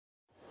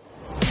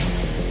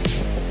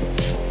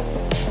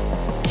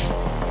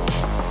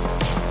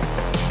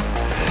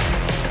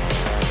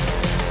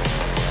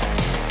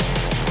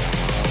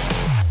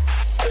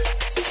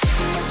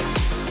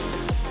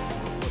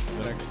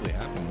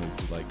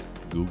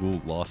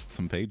Google lost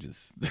some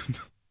pages.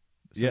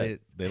 So yeah,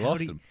 they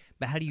lost them.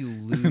 But how do you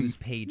lose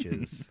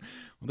pages?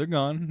 Well, they're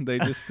gone. They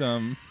just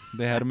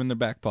they had them in their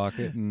back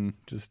pocket and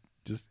just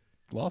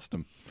lost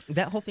them.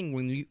 That whole thing,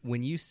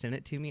 when you sent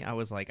it to me, I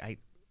was like,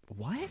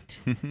 what?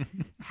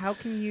 How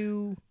can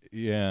you?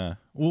 Yeah.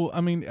 Well,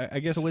 I mean, I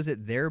guess. So was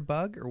it their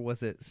bug or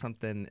was it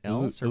something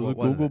else? It was a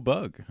Google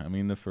bug. I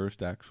mean, the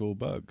first actual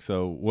bug.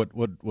 So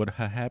what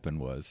happened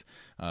was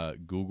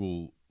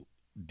Google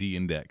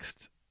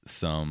de-indexed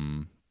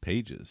some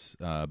pages,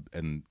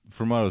 and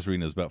from what I was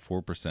reading, it was about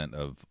 4%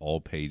 of all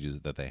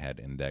pages that they had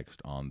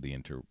indexed on the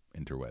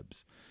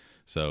interwebs.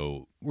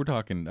 So we're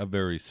talking a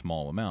very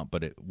small amount,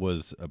 but it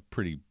was a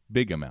pretty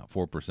big amount.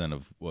 4%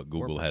 of what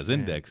Google has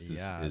indexed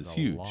is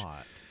huge. A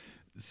lot.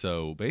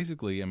 So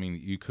basically, I mean,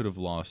 you could have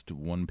lost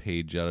one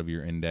page out of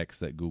your index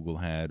that Google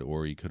had,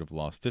 or you could have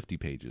lost 50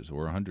 pages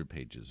or 100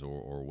 pages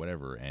or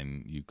whatever,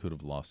 and you could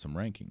have lost some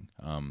ranking.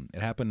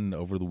 It happened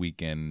over the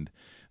weekend.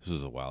 This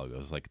was a while ago. It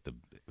was like the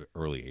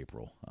early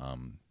April.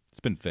 It's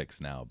been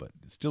fixed now, but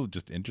it's still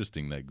just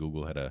interesting that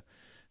Google had a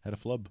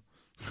flub.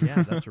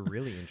 Yeah, that's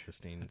really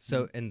interesting.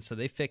 So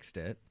they fixed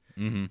it.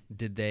 Mm-hmm.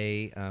 Did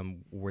they?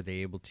 Were they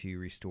able to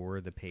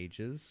restore the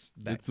pages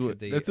back to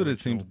the That's what it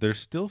seems. original? There's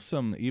still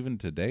some, even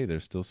today,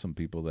 there's still some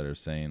people that are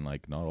saying,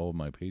 like, not all of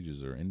my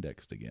pages are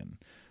indexed again.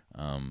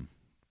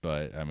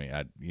 But, I mean,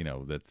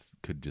 that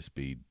could just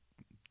be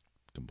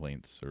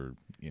complaints or,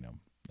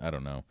 I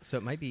don't know. So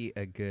it might be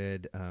a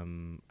good.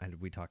 And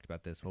we talked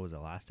about this. What was it?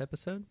 Last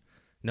episode?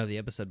 No, the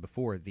episode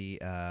before,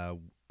 the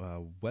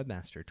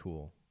Webmaster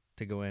tool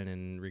to go in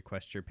and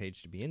request your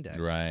page to be indexed.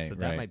 Right. So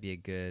that might be a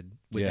good.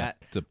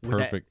 It's a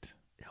perfect.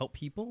 Help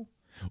people?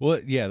 Well,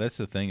 yeah, that's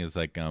the thing is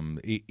like,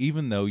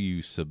 even though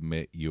you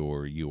submit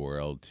your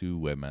URL to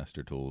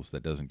Webmaster Tools,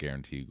 that doesn't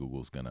guarantee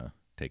Google's gonna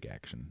take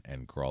action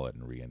and crawl it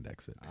and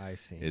re-index it. I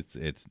see. It's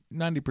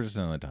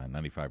 90% of the time,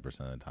 95%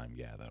 of the time,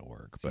 yeah, that'll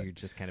work. So but you're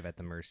just kind of at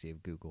the mercy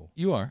of Google.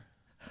 You are.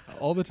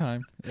 All the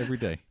time, every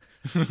day.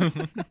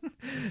 And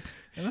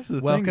that's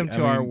the Welcome thing.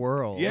 to our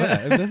world. Yeah,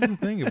 and that's the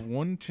thing. If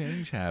one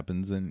change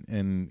happens and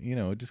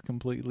it just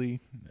completely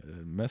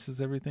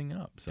messes everything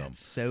up. So that's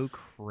so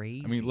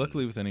crazy. I mean,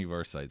 luckily with any of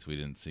our sites, we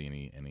didn't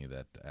see any of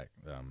that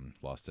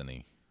lost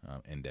any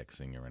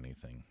indexing or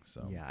anything.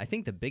 So yeah, I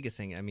think the biggest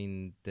thing. I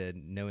mean, the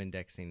no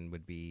indexing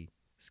would be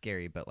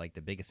scary, but like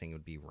the biggest thing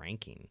would be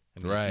ranking.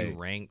 I mean, right. If you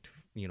ranked,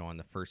 on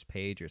the first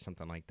page or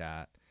something like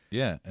that.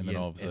 Yeah, and then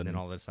all of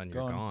a sudden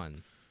you're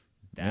gone.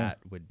 That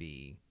would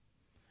be.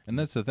 And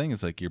that's the thing.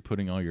 It's like you're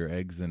putting all your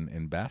eggs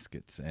in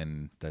baskets,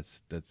 and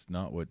that's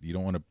not what you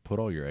don't want to put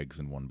all your eggs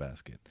in one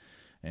basket.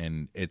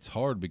 And it's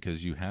hard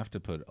because you have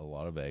to put a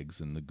lot of eggs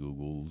in the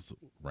Google's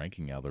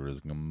ranking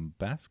algorithm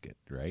basket,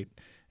 right?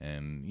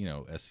 And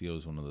SEO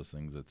is one of those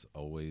things that's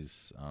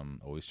always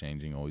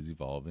changing, always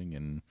evolving,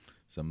 and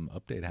some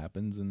update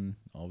happens, and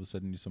all of a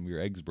sudden some of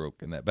your eggs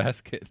broke in that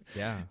basket.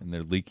 Yeah, and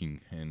they're leaking,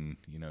 and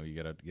you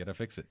gotta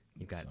fix it.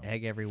 You've got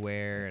egg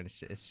everywhere, and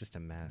it's just a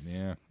mess.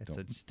 Yeah, it's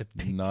just a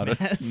big not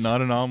mess.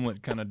 Not an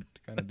omelet kind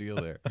of deal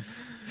there.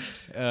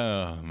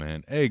 Oh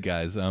man, hey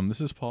guys,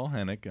 this is Paul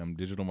Hennick. I'm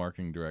digital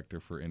marketing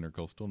director for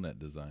Intercoastal Net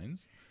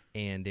Designs.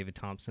 And David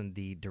Thompson,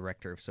 the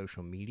director of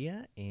social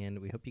media. And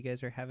we hope you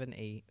guys are having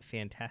a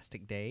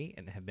fantastic day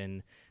and have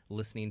been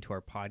listening to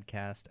our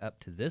podcast up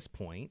to this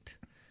point,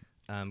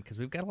 because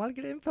we've got a lot of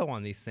good info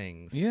on these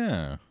things.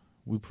 Yeah,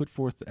 we put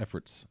forth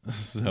efforts.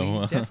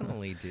 So, we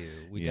definitely do.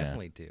 We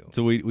definitely do.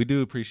 So we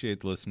do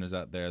appreciate the listeners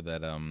out there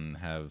that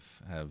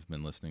have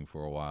been listening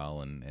for a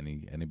while, and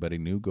anybody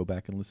new, go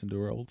back and listen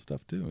to our old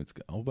stuff too. It's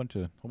got a whole bunch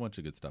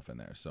of good stuff in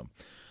there. So.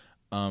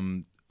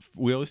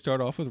 We always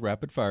start off with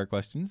rapid fire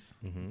questions.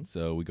 Mm-hmm.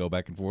 So we go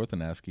back and forth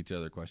and ask each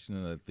other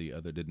questions that the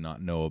other did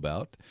not know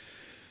about.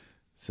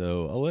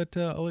 So I'll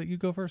let you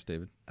go first,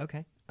 David.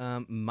 Okay.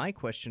 My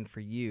question for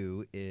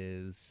you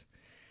is,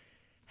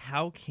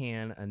 how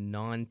can a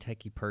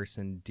non-techie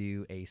person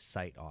do a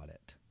site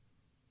audit?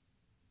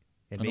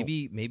 And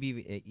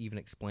maybe even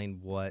explain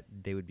what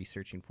they would be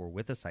searching for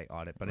with a site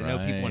audit. But I know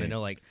people want to know,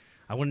 like,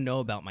 I want to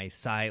know about my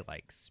site,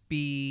 like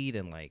speed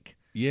and like.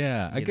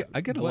 Yeah, I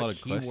get a lot of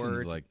keywords,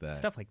 questions like that.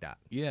 Stuff like that.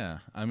 Yeah,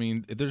 I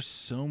mean, there's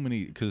so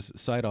many, because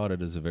site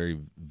audit is a very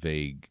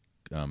vague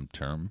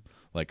term.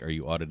 Like, are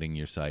you auditing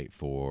your site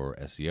for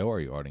SEO? Are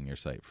you auditing your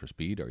site for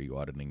speed? Are you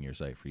auditing your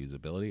site for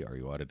usability? Are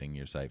you auditing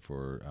your site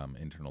for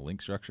internal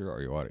link structure?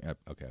 Are you auditing?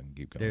 Okay, I can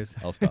keep going.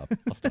 I'll stop.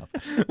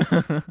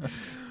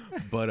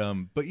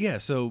 But yeah.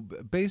 So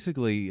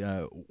basically,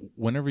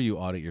 whenever you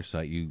audit your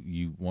site,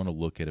 you want to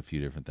look at a few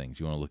different things.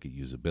 You want to look at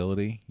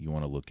usability. You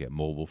want to look at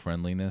mobile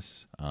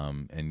friendliness,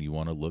 and you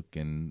want to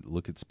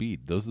look at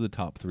speed. Those are the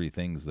top three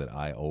things that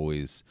I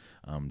always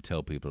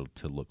tell people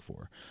to look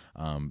for.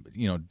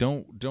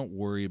 Don't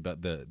worry about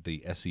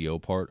the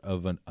SEO part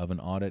of an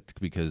audit,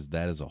 because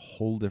that is a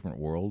whole different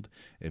world.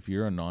 If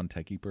you're a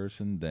non-techie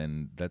person,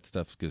 then that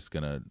stuff's just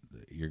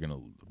you're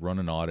gonna run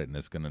an audit and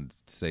it's gonna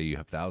say you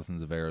have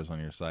thousands of errors on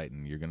your site,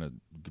 and you're gonna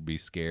be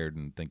scared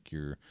and think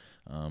you're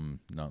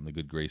not in the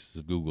good graces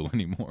of Google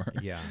anymore.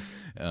 Yeah.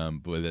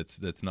 But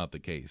that's not the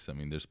case. I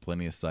mean, there's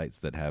plenty of sites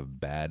that have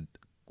bad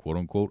quote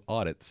unquote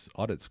audit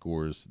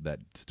scores that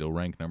still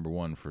rank number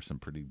one for some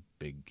pretty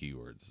big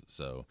keywords.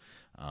 So,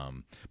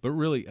 but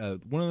really,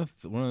 one of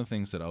the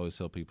things that I always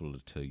tell people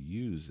to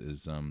use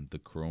is the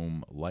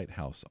Chrome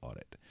Lighthouse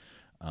audit.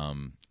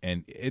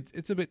 And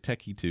it's a bit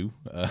techie too.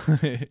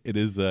 It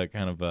is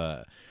kind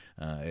of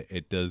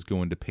it does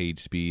go into page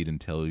speed and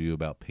tell you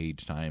about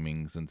page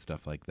timings and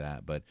stuff like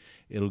that, but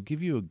it'll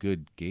give you a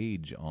good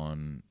gauge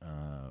on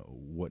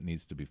what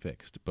needs to be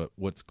fixed. But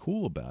what's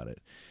cool about it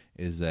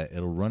is that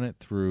it'll run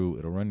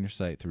your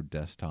site through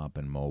desktop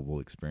and mobile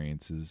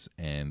experiences,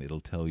 and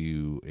it'll tell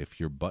you if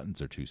your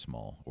buttons are too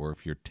small or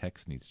if your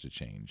text needs to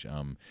change.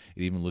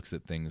 It even looks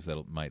at things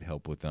that might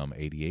help with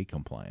ADA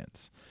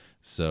compliance.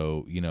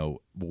 So,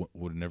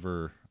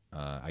 whenever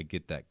I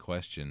get that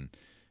question,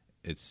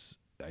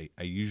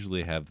 I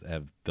usually have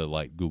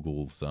the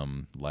Google's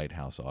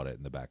Lighthouse audit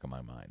in the back of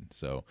my mind.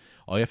 So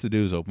all you have to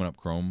do is open up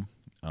Chrome,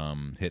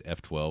 hit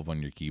F12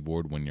 on your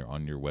keyboard when you're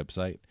on your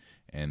website,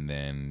 and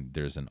then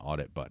there's an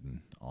audit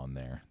button on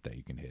there that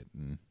you can hit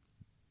and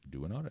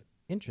do an audit.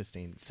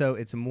 Interesting. So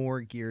it's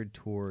more geared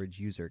towards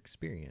user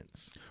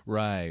experience.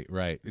 Right.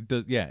 It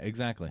does. Yeah,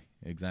 exactly.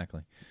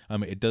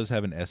 It does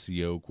have an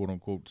SEO quote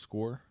unquote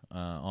score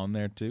on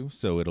there too.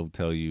 So it'll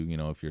tell you,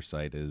 if your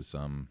site is,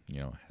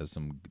 has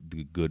some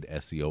good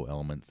SEO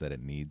elements that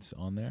it needs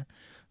on there.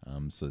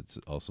 So it's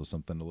also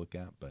something to look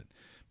at. But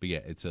yeah,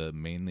 it's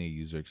mainly a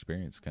user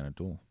experience kind of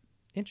tool.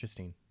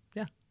 Interesting.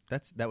 Yeah,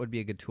 that would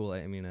be a good tool.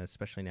 I mean,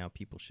 especially now,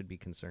 people should be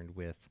concerned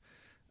with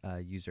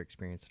user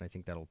experience, and I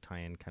think that'll tie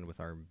in kind of with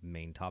our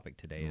main topic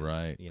today. Is,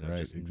 right.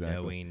 Just exactly.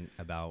 knowing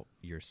about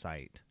your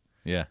site.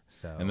 Yeah.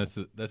 So, and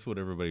that's what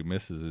everybody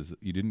misses is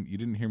you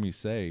didn't hear me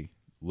say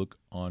look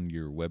on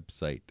your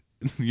website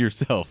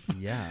yourself.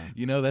 Yeah.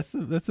 That's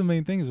the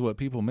main thing is what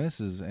people miss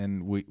is,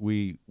 and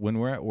we when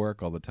we're at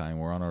work all the time,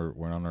 we're on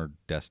our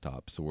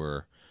desktops,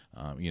 we're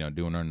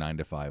doing our 9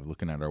 to 5,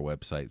 looking at our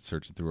website,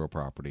 searching through our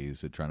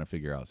properties, and trying to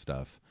figure out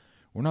stuff.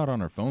 We're not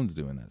on our phones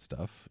doing that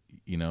stuff,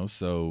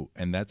 so,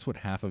 and that's what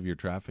half of your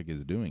traffic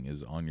is doing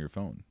is on your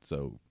phone.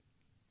 So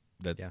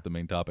that's the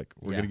main topic.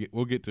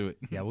 We'll get to it.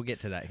 Yeah, we'll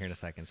get to that here in a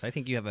second. So I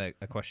think you have a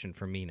question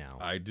for me now.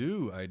 I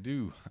do.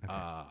 Okay.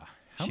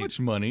 How much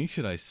money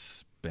should I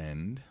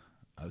spend?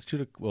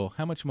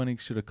 How much money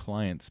should a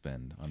client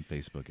spend on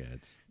Facebook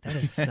ads? That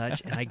is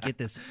such, and I get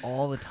this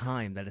all the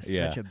time. That is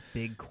such a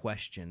big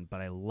question,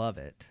 but I love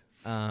it.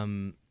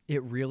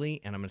 It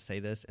really, and I'm going to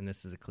say this, and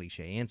this is a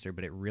cliche answer,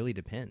 but it really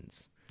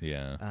depends.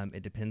 Yeah.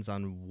 It depends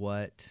on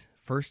what,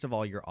 first of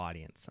all, your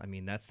audience. I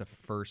mean, that's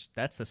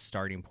the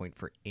starting point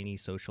for any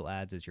social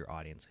ads is your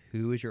audience.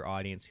 Who is your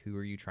audience? Who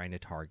are you trying to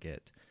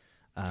target?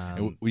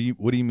 What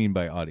do you mean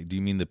by audience? Do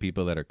you mean the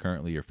people that are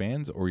currently your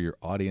fans, or your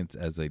audience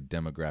as a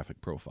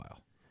demographic profile?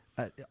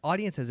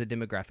 Audience as a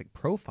demographic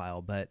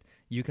profile, but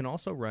you can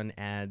also run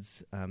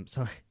ads.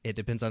 So it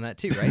depends on that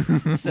too,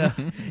 right? So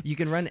you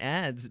can run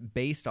ads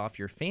based off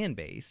your fan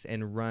base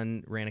and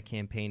ran a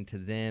campaign to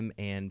them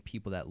and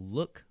people that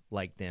look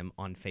like them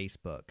on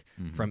Facebook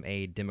from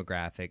a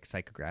demographic,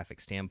 psychographic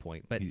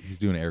standpoint. But he's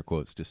doing air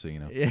quotes, just so you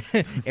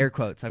know. Air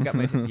quotes. I've got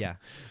my yeah.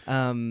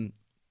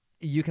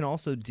 You can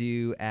also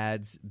do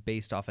ads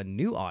based off a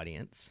new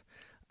audience.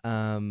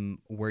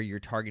 Where you're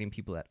targeting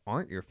people that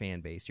aren't your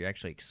fan base. You're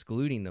actually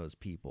excluding those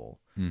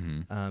people.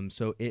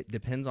 So it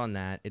depends on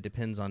that. It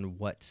depends on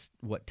what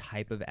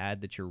type of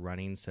ad that you're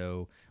running.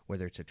 So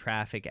whether it's a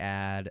traffic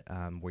ad,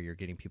 where you're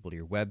getting people to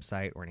your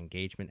website, or an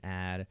engagement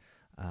ad,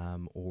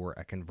 or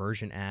a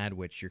conversion ad,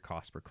 which your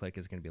cost per click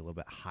is going to be a little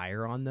bit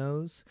higher on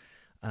those.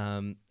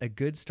 A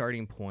good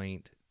starting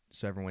point,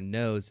 so everyone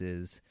knows,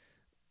 is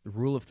the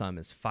rule of thumb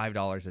is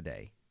 $5 a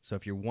day. So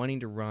if you're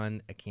wanting to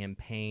run a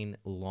campaign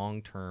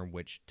long-term,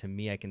 which to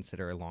me I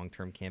consider a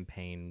long-term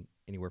campaign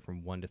anywhere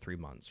from 1 to 3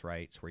 months,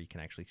 right? So where you can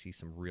actually see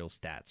some real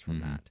stats from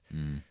that.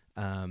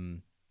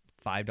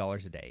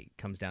 $5 a day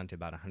comes down to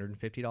about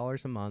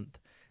 $150 a month.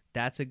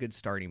 That's a good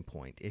starting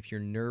point. If you're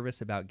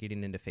nervous about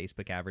getting into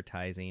Facebook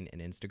advertising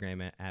and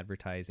Instagram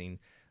advertising,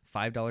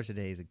 $5 a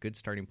day is a good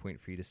starting point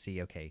for you to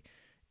see, okay,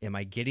 am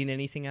I getting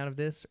anything out of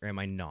this or am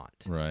I not?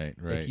 Right.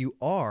 If you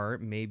are,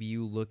 maybe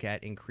you look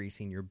at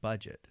increasing your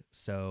budget.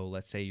 So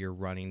let's say you're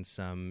running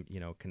some,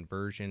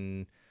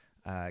 conversion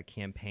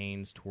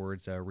campaigns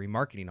towards a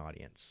remarketing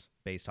audience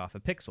based off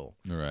of Pixel.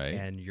 Right.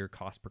 And your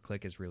cost per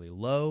click is really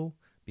low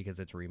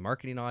because it's a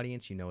remarketing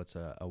audience. It's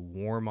a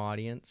warm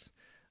audience,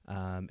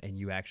 and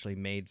you actually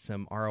made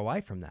some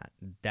ROI from that.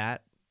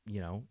 That,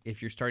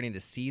 if you're starting to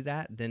see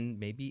that, then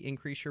maybe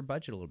increase your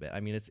budget a little bit. I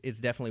mean, it's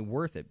definitely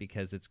worth it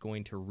because it's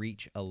going to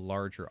reach a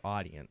larger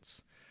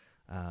audience.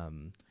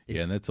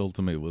 Yeah, and that's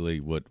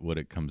ultimately what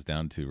it comes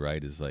down to,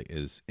 right? Is like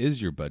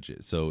is your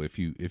budget. So if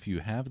you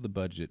have the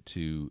budget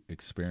to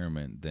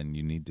experiment, then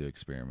you need to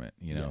experiment.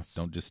 You know, Yes.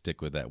 don't just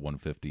stick with that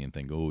 150 and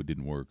think, oh, it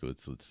didn't work.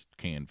 Let's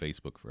can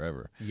Facebook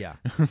forever. Yeah.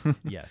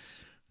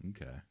 Yes.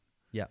 Okay.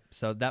 Yeah.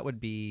 So that would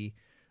be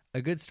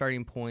a good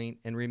starting point.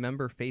 And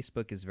remember,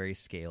 Facebook is very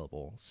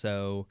scalable.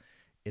 So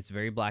it's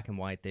very black and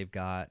white. They've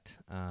got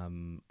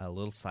a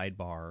little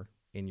sidebar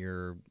in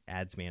your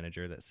ads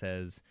manager that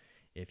says,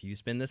 if you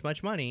spend this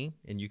much money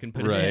and you can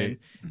put it in,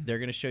 they're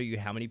going to show you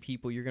how many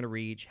people you're going to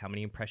reach, how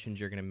many impressions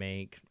you're going to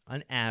make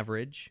on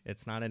average.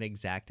 It's not an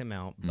exact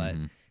amount, but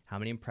how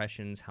many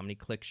impressions, how many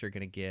clicks you're going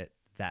to get,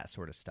 that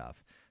sort of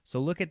stuff. So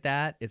look at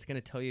that. It's going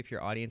to tell you if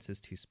your audience is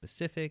too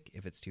specific,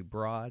 if it's too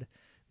broad.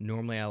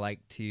 Normally, I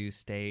like to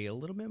stay a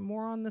little bit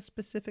more on the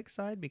specific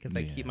side because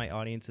I keep my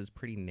audiences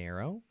pretty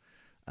narrow.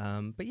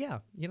 But yeah,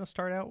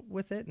 start out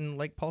with it, and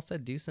like Paul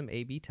said, do some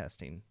A/B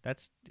testing.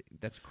 That's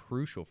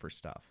crucial for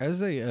stuff.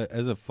 As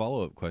a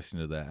follow-up question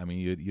to that, I mean,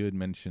 you had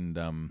mentioned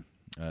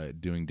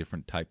doing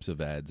different types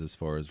of ads as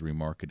far as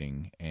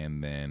remarketing,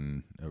 and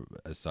then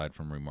aside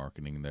from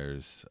remarketing,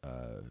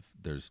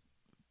 there's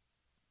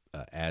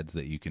ads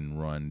that you can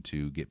run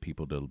to get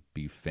people to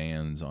be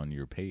fans on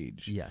your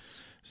page.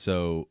 Yes.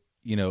 So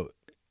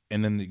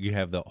and then you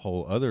have the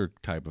whole other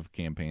type of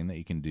campaign that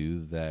you can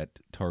do that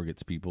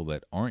targets people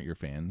that aren't your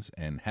fans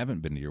and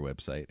haven't been to your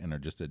website and are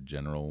just a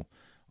general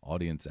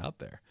audience out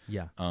there.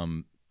 Yeah.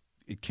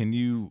 Can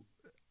you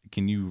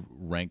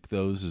rank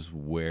those as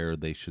where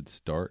they should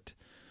start?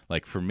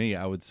 Like for me,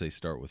 I would say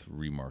start with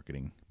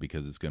remarketing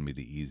because it's going to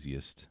be the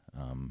easiest.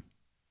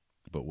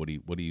 But what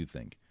do you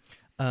think?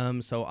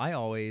 So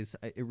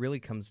it really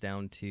comes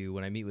down to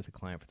when I meet with a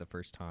client for the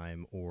first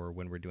time or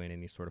when we're doing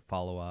any sort of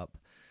follow-up,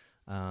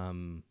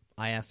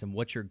 I ask them,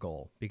 what's your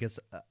goal? Because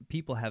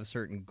people have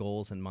certain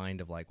goals in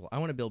mind of like, well, I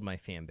want to build my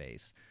fan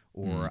base,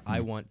 or I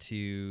want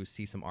to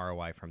see some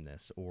ROI from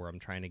this, or I'm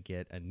trying to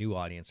get a new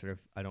audience, or if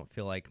I don't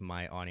feel like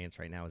my audience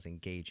right now is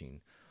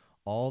engaging.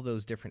 All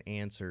those different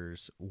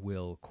answers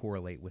will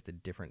correlate with a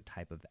different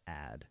type of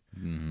ad.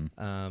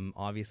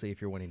 Obviously,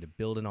 if you're wanting to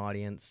build an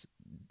audience,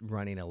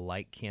 running a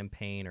like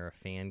campaign or a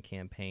fan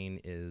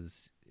campaign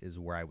is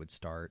where I would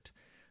start.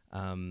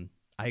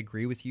 I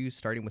agree with you.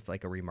 Starting with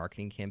like a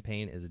remarketing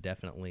campaign is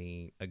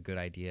definitely a good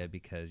idea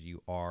because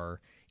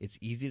it's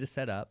easy to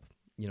set up.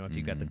 If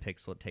you've got the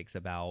pixel, it takes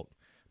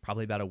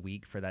probably about a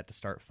week for that to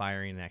start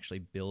firing and actually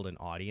build an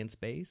audience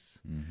base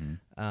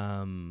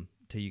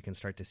till you can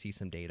start to see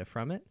some data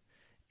from it.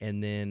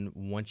 And then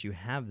once you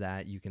have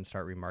that, you can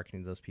start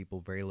remarketing to those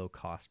people, very low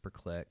cost per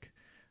click.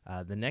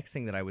 The next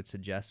thing that I would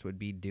suggest would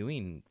be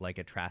doing like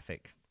a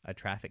traffic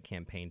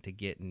campaign to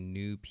get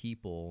new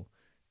people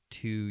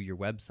to your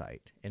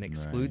website and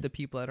exclude the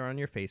people that are on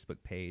your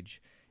Facebook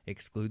page,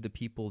 exclude the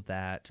people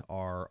that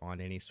are on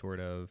any sort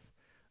of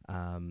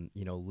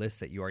lists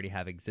that you already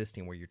have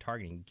existing where you're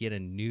targeting. Get a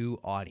new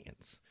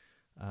audience,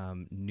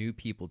 new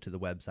people to the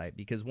website,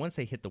 because once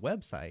they hit the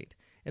website,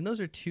 and those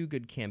are two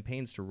good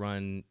campaigns to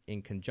run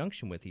in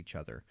conjunction with each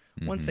other.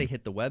 Once they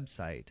hit the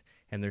website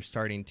and they're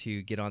starting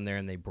to get on there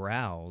and they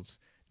browse,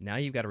 now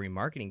you've got a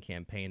remarketing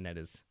campaign that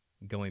is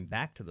going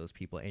back to those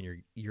people,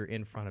 and you're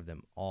in front of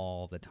them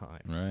all the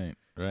time.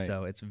 Right.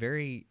 So it's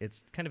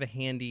kind of a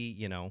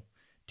handy,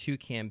 two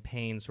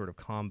campaign sort of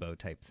combo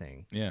type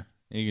thing. Yeah.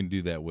 And you can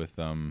do that with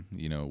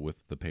with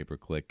the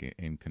pay-per-click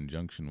in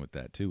conjunction with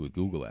that too, with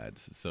Google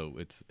Ads. So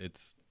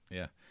it's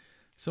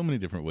so many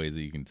different ways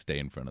that you can stay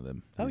in front of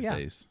them these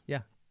days.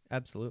 Yeah,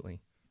 absolutely.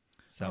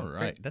 So all right.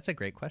 Great. That's a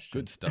great question.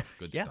 Good stuff.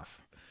 Good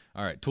stuff.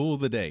 All right, tool of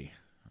the day.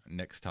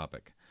 Next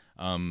topic.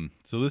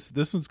 So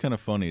this one's kind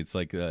of funny. It's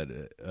like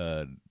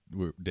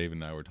Dave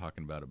and I were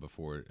talking about it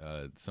before.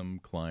 Some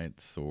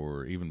clients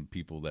or even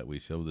people that we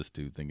show this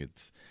to think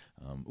it's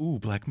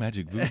black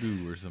magic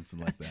voodoo or something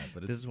like that.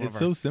 But it's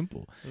so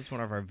simple. This is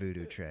one of our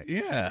voodoo tricks.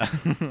 Yeah.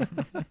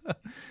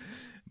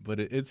 But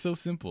it's so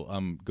simple.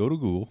 Go to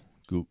Google.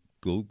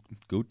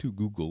 Go to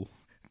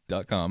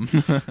Google.com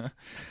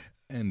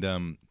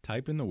and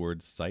type in the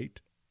word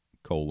site :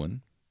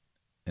 and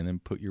then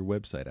put your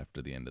website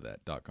after the end of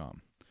that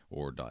 .com.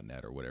 Or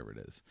 .net or whatever it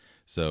is.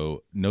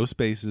 So no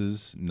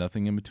spaces,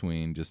 nothing in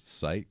between, just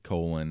site :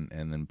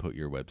 and then put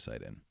your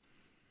website in.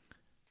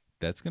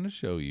 That's going to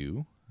show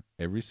you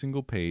every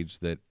single page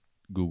that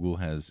Google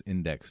has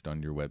indexed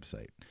on your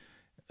website,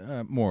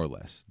 more or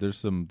less. There's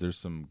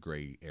some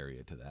gray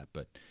area to that,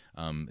 but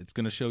it's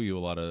going to show you a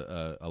lot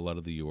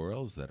of the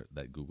URLs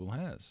that Google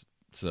has.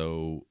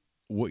 So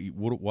why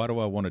do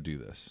I want to do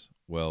this?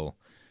 Well,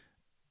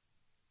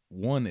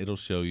 one, it'll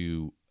show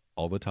you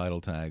all the title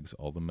tags,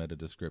 all the meta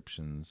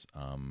descriptions,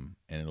 and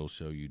it'll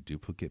show you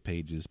duplicate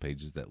pages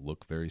that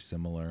look very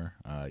similar.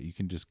 You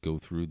can just go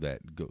through that,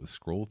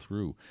 scroll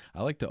through.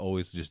 I like to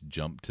always just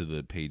jump to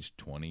the page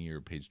 20 or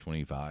page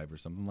 25 or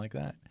something like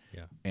that.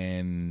 Yeah.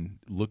 And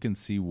look and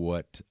see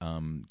what,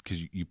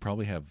 because you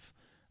probably have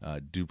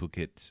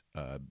duplicate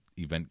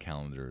event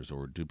calendars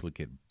or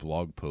duplicate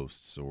blog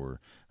posts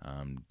or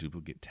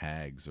duplicate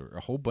tags or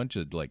a whole bunch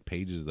of like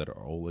pages that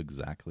are all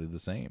exactly the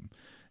same.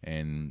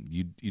 And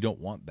you don't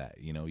want that.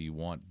 You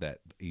want that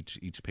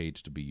each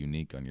page to be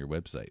unique on your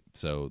website.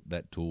 So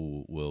that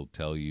tool will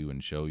tell you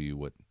and show you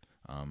what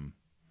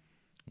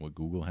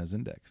Google has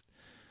indexed.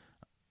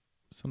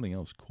 Something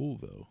else cool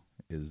though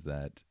is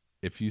that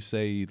if you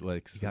say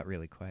like you got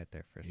really quiet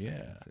there for a second.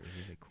 Yeah, it's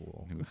really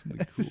cool. it was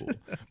really cool.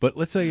 But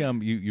let's say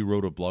you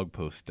wrote a blog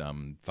post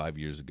 5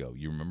 years ago.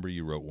 You remember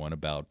you wrote one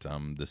about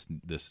this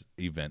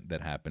event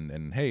that happened,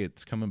 and hey,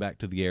 it's coming back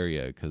to the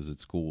area because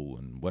it's cool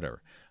and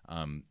whatever.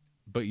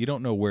 But you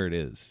don't know where it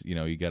is.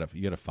 You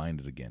gotta find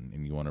it again,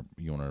 and you wanna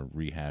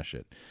rehash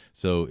it.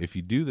 So if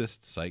you do this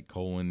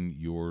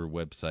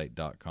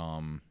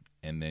site:/yourwebsite.com,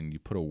 and then you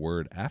put a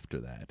word after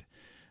that.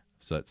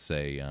 So let's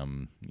say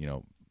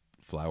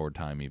flower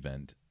time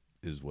event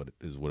is what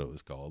it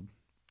was called.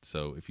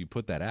 So if you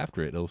put that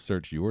after it, it'll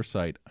search your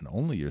site and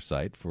only your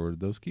site for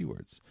those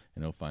keywords,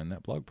 and it'll find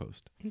that blog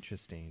post.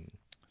 Interesting.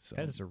 So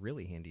That is a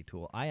really handy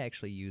tool. I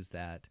actually use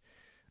that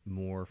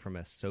more from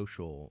a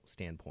social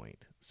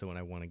standpoint. So when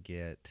I want to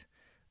get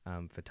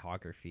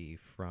photography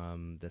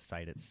from the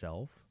site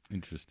itself,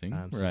 interesting,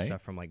 so right?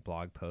 stuff from like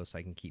blog posts,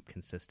 I can keep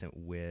consistent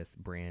with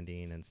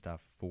branding and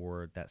stuff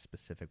for that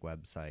specific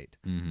website.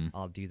 Mm-hmm.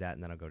 I'll do that,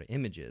 and then I'll go to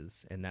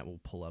images, and that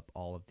will pull up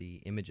all of the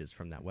images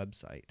from that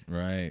website.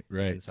 Right.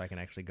 And so I can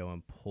actually go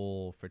and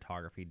pull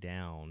photography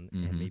down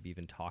Mm-hmm. and maybe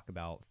even talk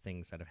about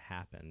things that have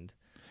happened.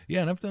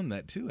 Yeah, and I've done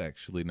that too.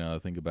 Actually, now I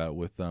think about it,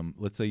 with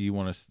let's say you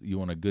want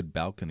a good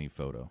balcony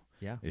photo.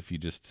 Yeah. If you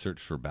just search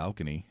for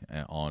balcony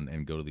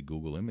and go to the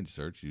Google image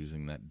search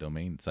using that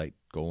domain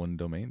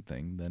site:/domain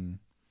thing, then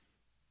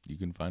you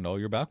can find all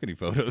your balcony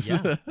photos.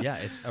 Yeah,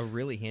 it's a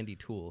really handy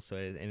tool. So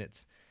and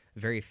it's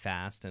very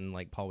fast, and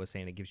like Paul was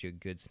saying, it gives you a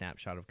good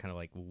snapshot of kind of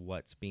like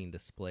what's being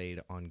displayed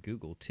on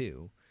Google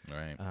too.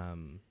 Right.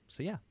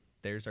 So yeah,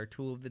 there's our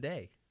tool of the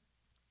day.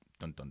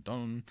 Dun dun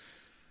dun.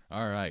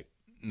 All right.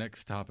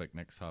 Next topic.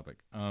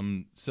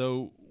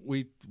 So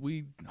we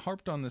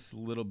harped on this a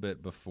little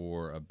bit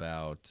before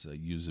about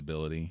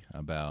usability,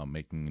 about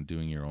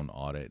doing your own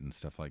audit and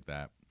stuff like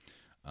that.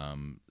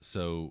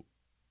 So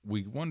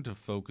we wanted to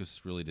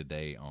focus really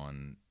today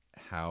on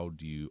how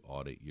do you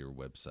audit your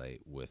website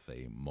with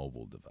a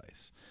mobile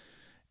device.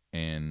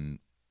 And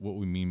what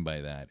we mean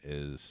by that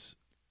is,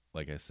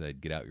 like I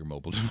said, get out your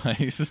mobile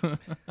device.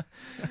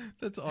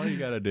 That's all you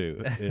got to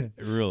do.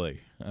 Really.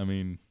 I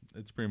mean,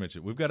 it's pretty much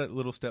it. We've got a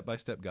little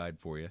step-by-step guide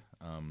for you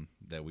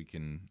that we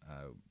can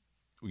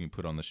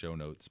put on the show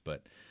notes,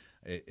 but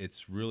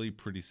it's really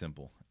pretty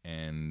simple,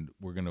 and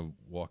we're going to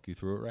walk you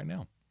through it right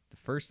now. The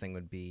first thing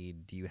would be,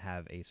 do you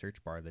have a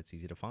search bar that's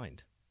easy to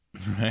find?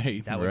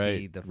 Right, That would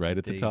be right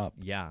at the top.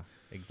 Yeah,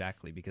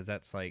 exactly, because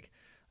that's like,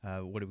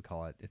 what do we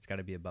call it? It's got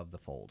to be above the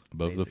fold.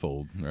 Above the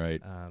fold,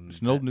 right. It's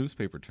an old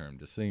newspaper term,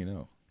 just so you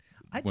know.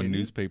 When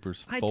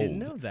newspapers fold. I didn't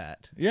know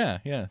that. Yeah,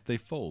 they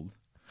fold.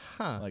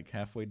 Huh. Like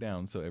halfway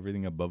down, so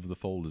everything above the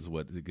fold is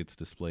what gets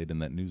displayed in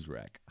that news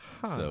rack.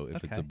 Huh, so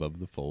if it's okay. above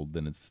the fold,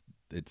 then it's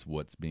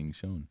what's being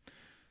shown.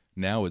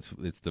 Now it's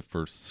the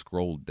first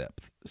scroll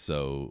depth.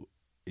 So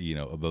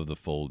above the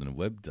fold in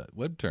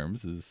web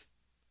terms is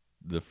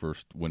the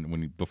first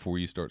before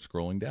you start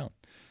scrolling down.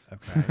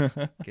 Okay,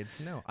 good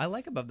to know. I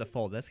like above the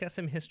fold. That's got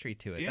some history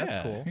to it. That's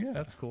cool. Yeah.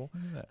 That's cool.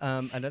 Look at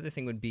that. Another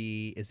thing would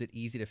be, is it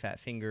easy to fat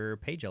finger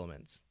page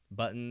elements,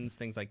 buttons,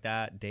 things like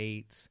that,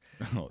 dates?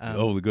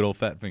 The good old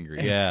fat finger.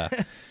 Yeah.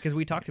 Because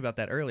we talked about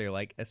that earlier,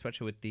 like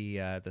especially with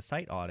the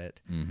site audit,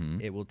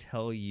 it will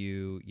tell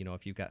you,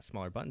 if you've got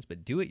smaller buttons,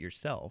 but do it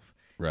yourself.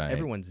 Right.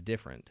 Everyone's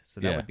different, so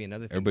that would be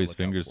another thing. Everybody's to look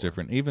finger's out for.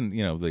 different. Even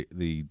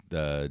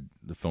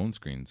the phone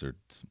screens are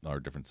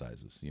different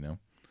sizes.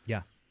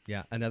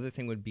 Yeah. Another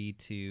thing would be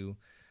to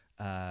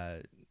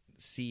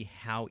see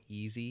how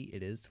easy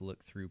it is to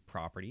look through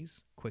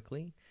properties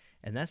quickly,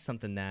 and that's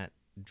something that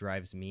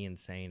drives me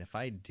insane. If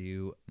I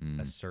do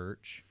a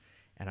search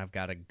and I've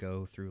got to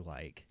go through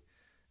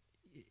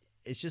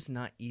it's just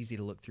not easy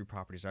to look through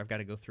properties. Or I've got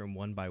to go through them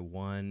one by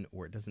one,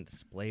 or it doesn't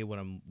display what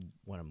I'm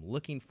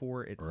looking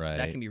for.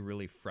 That can be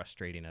really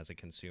frustrating as a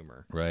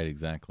consumer. Right.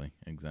 Exactly.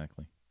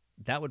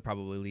 That would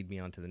probably lead me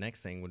on to the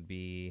next thing. Would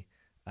be,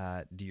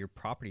 do your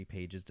property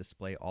pages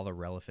display all the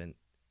relevant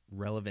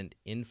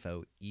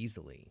info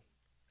easily?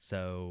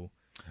 So.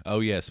 Oh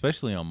yeah,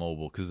 especially on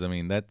mobile, because I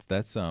mean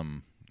that's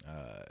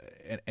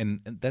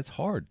and that's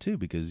hard too,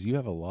 because you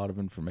have a lot of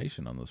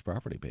information on those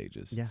property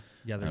pages. Yeah.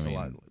 There's a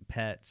lot of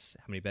pets,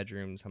 how many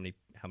bedrooms, how many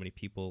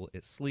people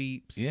it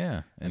sleeps.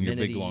 Yeah, and your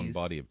big long amenities.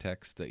 body of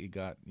text that you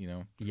got.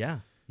 Yeah.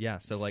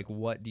 So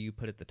what do you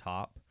put at the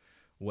top?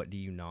 What do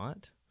you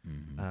not?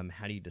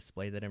 How do you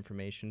display that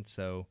information?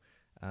 So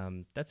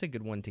that's a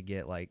good one to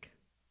get like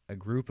a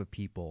group of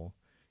people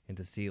and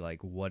to see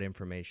like what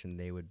information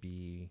they would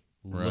be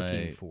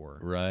looking Right. for.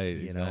 Right.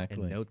 You Exactly.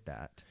 know, and note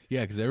that.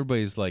 Yeah, because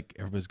everybody's going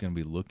to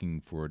be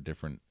looking for a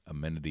different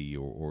amenity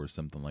or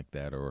something like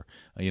that, or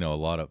a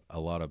lot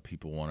of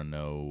people want to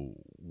know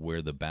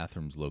where the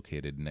bathroom's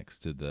located next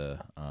to the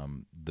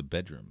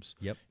bedrooms.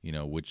 Yep.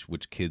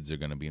 Which kids are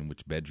going to be in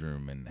which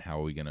bedroom, and how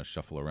are we going to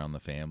shuffle around the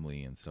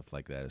family and stuff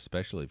like that.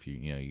 Especially if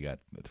you got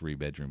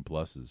 3-bedroom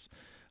pluses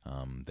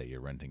that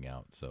you're renting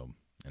out. So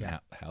and Yeah.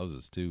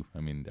 houses too. I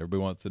mean, everybody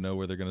wants to know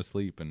where they're going to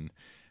sleep and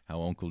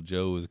how Uncle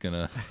Joe is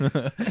gonna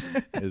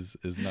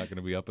is not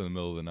gonna be up in the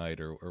middle of the night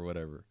or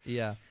whatever.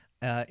 Yeah.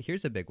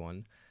 Here's a big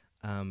one.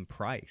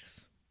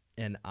 Price.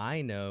 And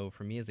I know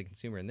for me as a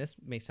consumer, and this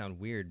may sound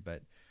weird,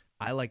 but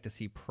I like to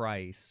see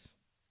price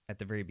at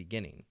the very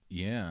beginning.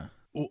 Yeah.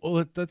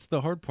 Well, that's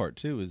the hard part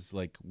too. Is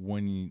like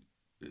when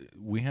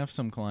we have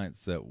some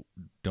clients that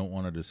don't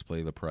want to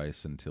display the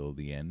price until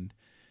the end,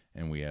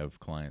 and we have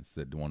clients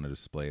that want to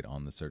display it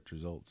on the search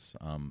results.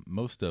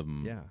 Most of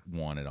them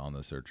want it on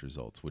the search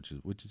results, which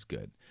is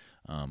good,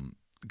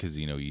 because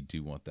you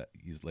do want that.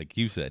 Like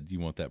you said, you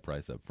want that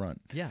price up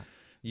front. Yeah,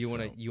 you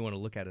want to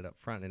look at it up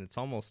front, and it's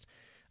almost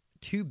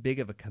too big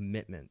of a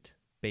commitment.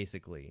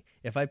 Basically,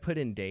 if I put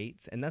in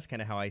dates, and that's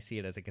kind of how I see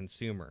it as a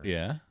consumer.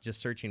 Yeah,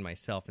 just searching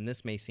myself, and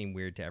this may seem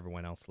weird to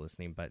everyone else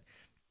listening, but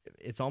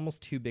it's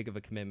almost too big of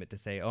a commitment to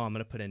say, "Oh, I'm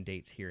going to put in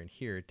dates here and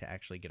here to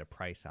actually get a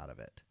price out of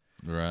it."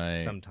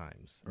 Right.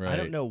 Sometimes. Right. I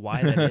don't know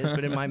why that is,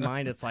 but in my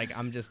mind it's like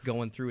I'm just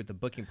going through with the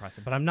booking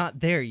process, but I'm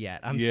not there yet.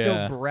 I'm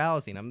still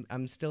browsing.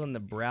 I'm still in the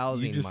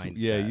browsing mindset.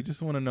 Yeah, you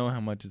just want to know how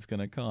much it's going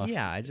to cost.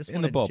 Yeah, I just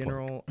in want the a ballpark.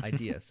 general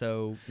idea.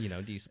 So, do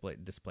you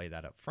display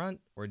that up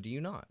front or do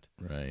you not?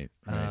 Right.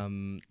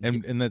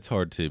 And that's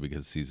hard too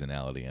because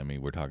seasonality. I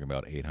mean, we're talking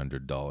about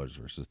 $800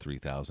 versus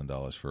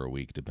 $3,000 for a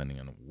week depending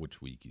on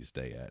which week you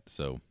stay at.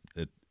 So,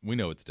 we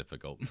know it's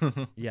difficult.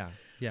 Yeah.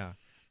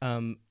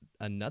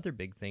 Another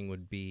big thing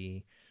would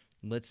be,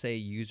 let's say a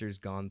user's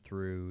gone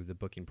through the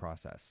booking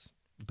process,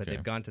 but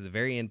they've gone to the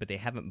very end, but they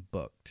haven't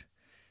booked.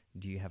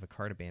 Do you have a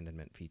cart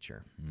abandonment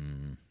feature?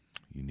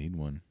 You need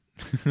one.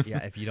 Yeah,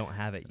 if you don't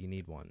have it, you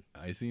need one.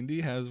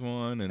 IC&D has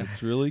one, and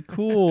it's really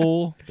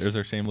cool. There's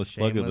our shameless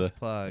plug.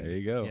 Plug. There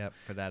you go. Yep,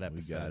 for that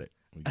episode.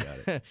 We got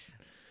it.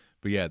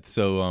 But yeah,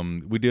 so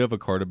we do have a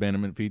cart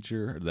abandonment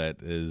feature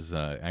that is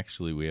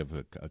actually we have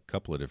a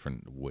couple of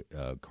different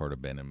cart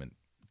abandonment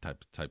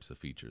types of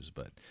features,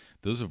 but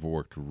those have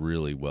worked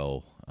really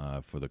well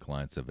for the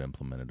clients that have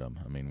implemented them.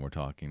 I mean, we're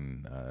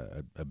talking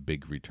a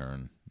big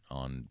return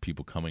on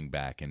people coming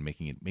back and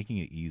making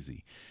it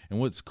easy. And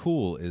what's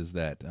cool is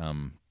that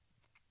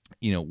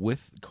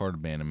with cart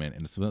abandonment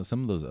and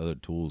some of those other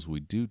tools,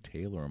 we do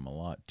tailor them a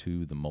lot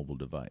to the mobile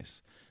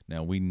device.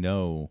 Now we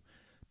know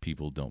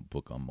people don't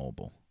book on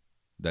mobile.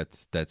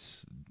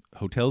 That's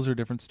hotels are a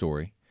different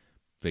story.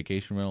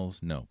 Vacation rentals,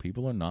 no,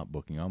 people are not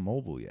booking on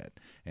mobile yet,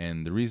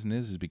 and the reason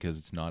is because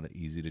it's not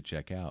easy to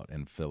check out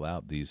and fill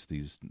out these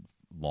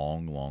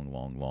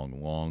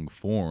long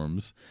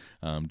forms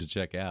to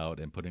check out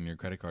and put in your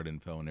credit card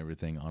info and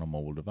everything on a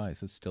mobile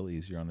device. It's still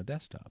easier on a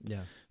desktop.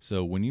 Yeah.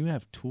 So when you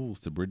have tools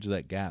to bridge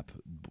that gap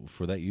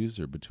for that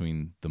user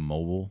between the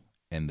mobile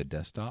and the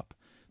desktop,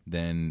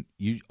 then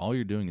all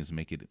you're doing is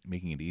making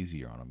it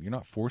easier on them. You're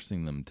not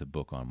forcing them to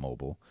book on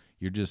mobile.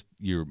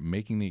 You're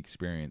making the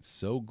experience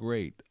so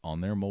great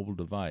on their mobile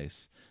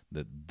device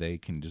that they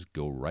can just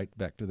go right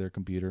back to their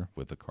computer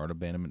with the cart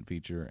abandonment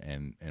feature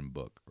and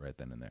book right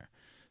then and there.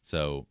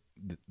 So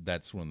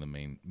that's one of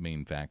the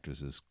main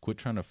factors is quit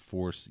trying to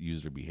force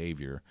user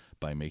behavior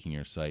by making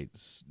your site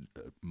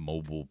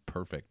mobile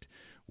perfect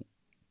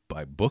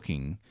by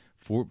booking.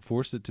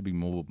 Force it to be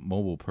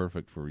mobile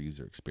perfect for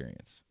user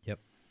experience. Yep.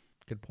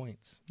 Good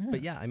points. Yeah.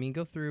 But yeah, I mean,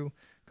 go through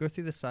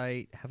the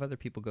site, have other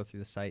people go through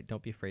the site.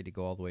 Don't be afraid to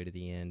go all the way to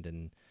the end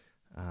and,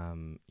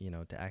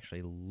 to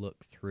actually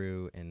look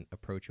through and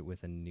approach it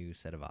with a new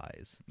set of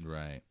eyes.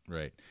 Right.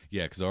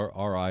 Yeah, because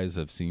our eyes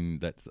have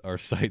seen our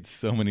site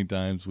so many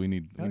times. We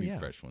need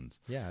fresh ones.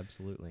 Yeah,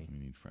 absolutely. We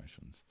need fresh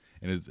ones.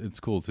 And it's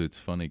cool too. It's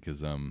funny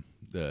because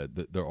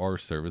there are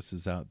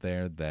services out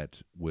there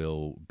that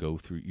will go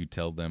through. You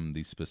tell them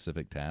these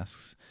specific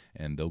tasks,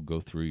 and they'll go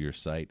through your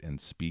site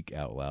and speak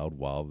out loud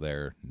while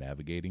they're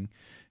navigating,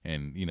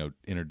 and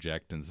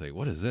interject and say,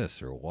 "What is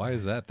this?" or "Why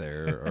is that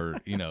there?"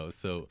 or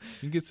So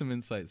you can get some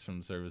insights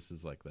from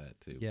services like that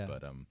too. Yeah.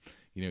 But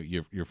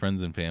your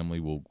friends and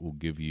family will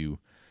give you,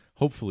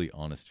 hopefully,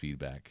 honest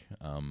feedback.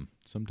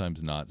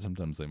 Sometimes not.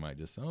 Sometimes they might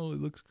just, "Oh,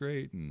 it looks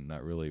great," and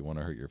not really want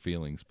to hurt your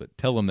feelings. But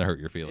tell them to hurt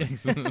your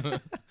feelings.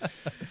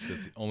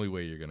 That's the only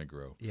way you're going to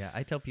grow. Yeah,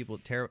 I tell people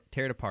tear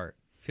it apart.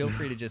 Feel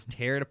free to just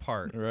tear it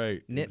apart.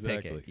 Right.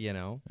 Nitpick it.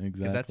 Exactly.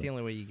 Because that's the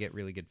only way you get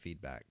really good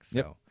feedback. So.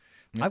 Yep.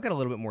 I've got a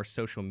little bit more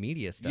social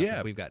media stuff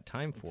if we've got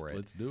time for it.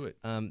 Let's do it.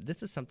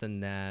 This is something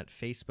that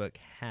Facebook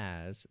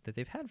has that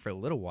they've had for a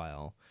little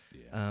while.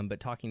 Yeah. But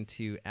talking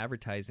to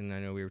advertising,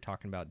 I know we were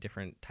talking about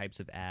different types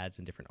of ads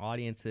and different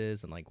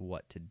audiences and like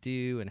what to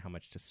do and how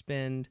much to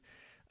spend.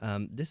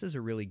 This is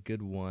a really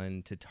good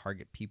one to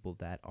target people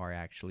that are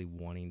actually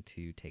wanting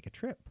to take a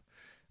trip.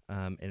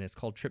 and it's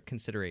called Trip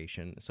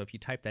Consideration. So if you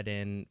type that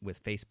in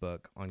with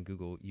Facebook on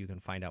Google, you can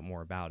find out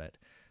more about it.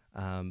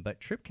 But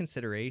Trip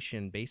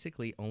Consideration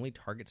basically only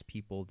targets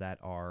people that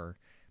are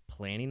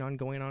planning on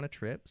going on a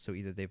trip. So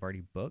either they've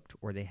already booked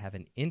or they have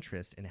an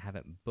interest and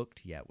haven't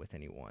booked yet with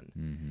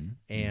anyone.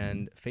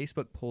 And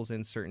Facebook pulls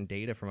in certain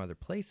data from other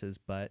places,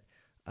 but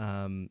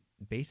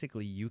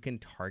basically you can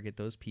target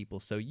those people.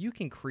 So you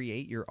can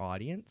create your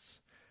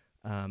audience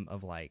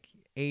of like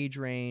age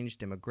range,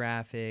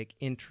 demographic,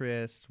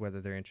 interests,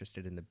 whether they're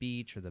interested in the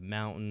beach or the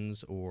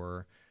mountains,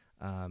 or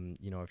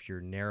if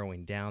you're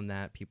narrowing down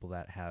that, people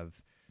that have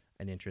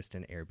an interest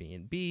in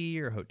Airbnb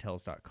or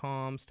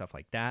hotels.com, stuff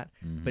like that.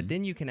 But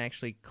then you can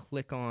actually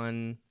click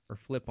on or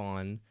flip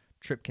on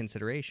Trip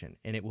Consideration,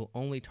 and it will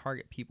only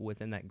target people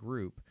within that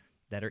group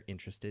that are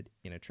interested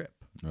in a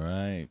trip.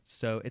 Right.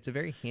 So it's a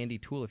very handy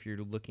tool if you're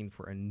looking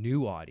for a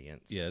new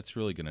audience. Yeah, it's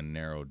really going to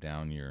narrow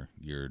down your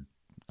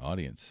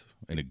audience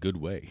in a good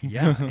way.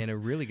 Yeah, in a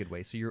really good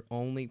way. So you're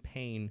only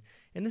paying,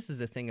 and this is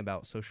the thing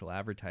about social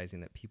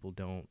advertising that people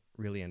don't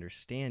really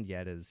understand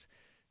yet, is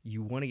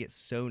you want to get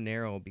so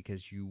narrow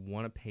because you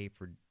want to pay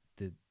for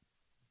the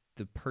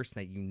person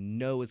that you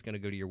know is going to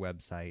go to your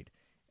website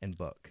and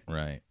book.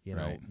 Right. You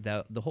know,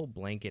 the whole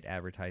blanket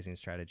advertising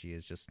strategy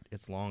is just,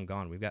 it's long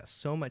gone. We've got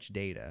so much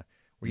data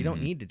where you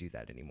don't need to do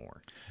that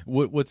anymore.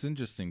 What's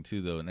interesting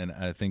too, though, and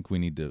I think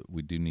we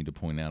do need to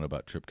point out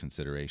about Trip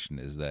Consideration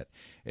is that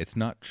it's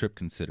not trip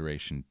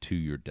consideration to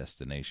your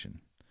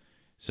destination.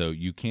 So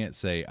you can't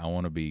say I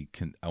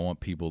want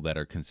people that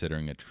are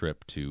considering a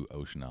trip to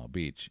Ocean Isle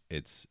Beach.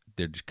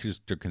 They're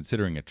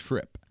considering a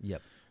trip.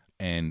 Yep.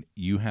 And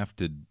you have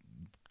to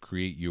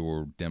create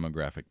your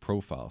demographic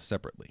profile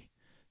separately.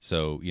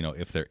 So,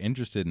 if they're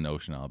interested in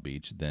Ocean Isle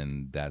Beach,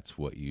 then that's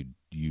what you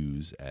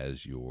use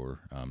as your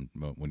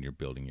when you're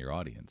building your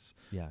audience.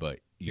 Yeah. But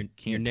you your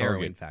can't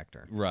narrowing target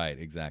factor. Right,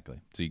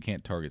 exactly. So you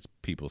can't target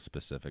people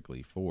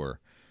specifically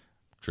for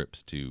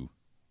trips to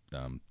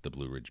the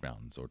Blue Ridge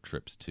Mountains or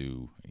trips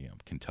to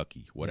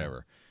Kentucky,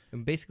 whatever. Yeah.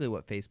 And basically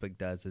what Facebook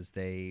does is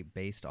they,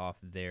 based off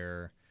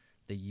the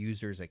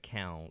user's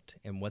account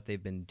and what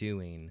they've been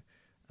doing,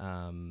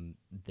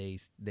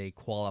 they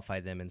qualify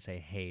them and say,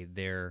 hey,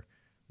 they're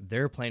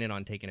planning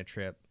on taking a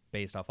trip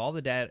based off all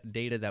the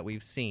data that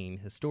we've seen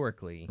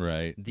historically.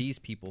 Right. These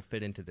people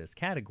fit into this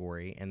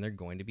category, and they're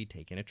going to be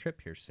taking a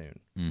trip here soon.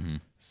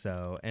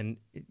 So, and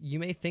you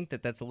may think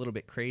that that's a little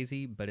bit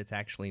crazy, but it's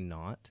actually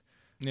not.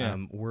 Yeah.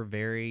 We're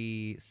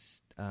very,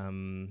 what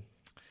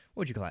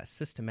would you call that?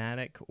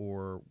 Systematic,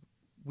 or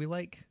we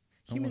like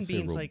human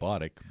beings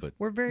robotic, but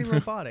we're very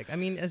robotic. I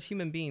mean, as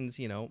human beings,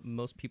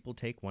 most people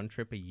take one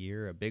trip a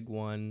year, a big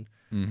one.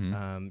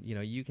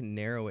 You can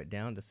narrow it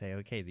down to say,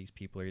 okay, these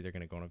people are either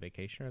going to go on a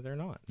vacation or they're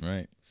not.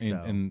 Right. So,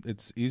 and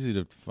it's easy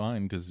to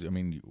find because,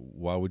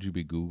 why would you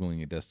be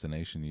Googling a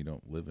destination you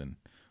don't live in?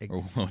 Or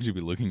why would you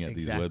be looking at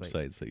these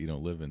websites that you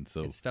don't live in?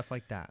 So it's stuff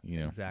like that.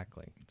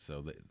 Exactly.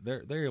 So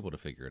they're able to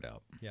figure it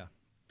out. Yeah.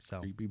 So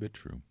creepy but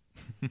true.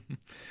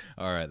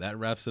 All right, that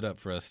wraps it up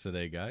for us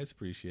today, guys.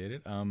 Appreciate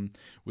it.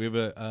 We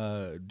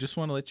have just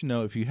want to let you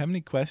know, if you have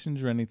any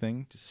questions or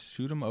anything, just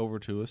shoot them over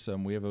to us.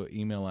 We have an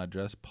email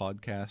address,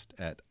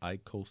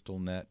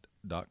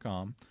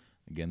 podcast@icoastalnet.com.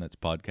 Again, that's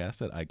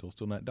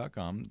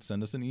podcast@icoastalnet.com.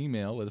 Send us an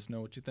email. Let us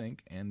know what you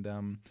think.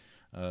 And,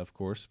 of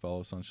course, follow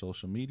us on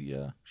social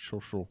media.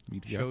 Social.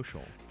 That's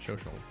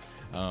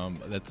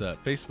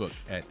Facebook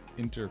at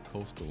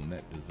Intercoastal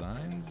Net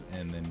Designs,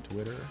 and then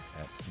Twitter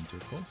at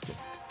Intercoastal.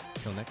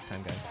 Until next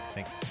time, guys.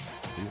 Thanks.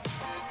 See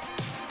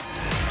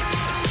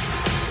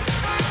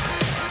you.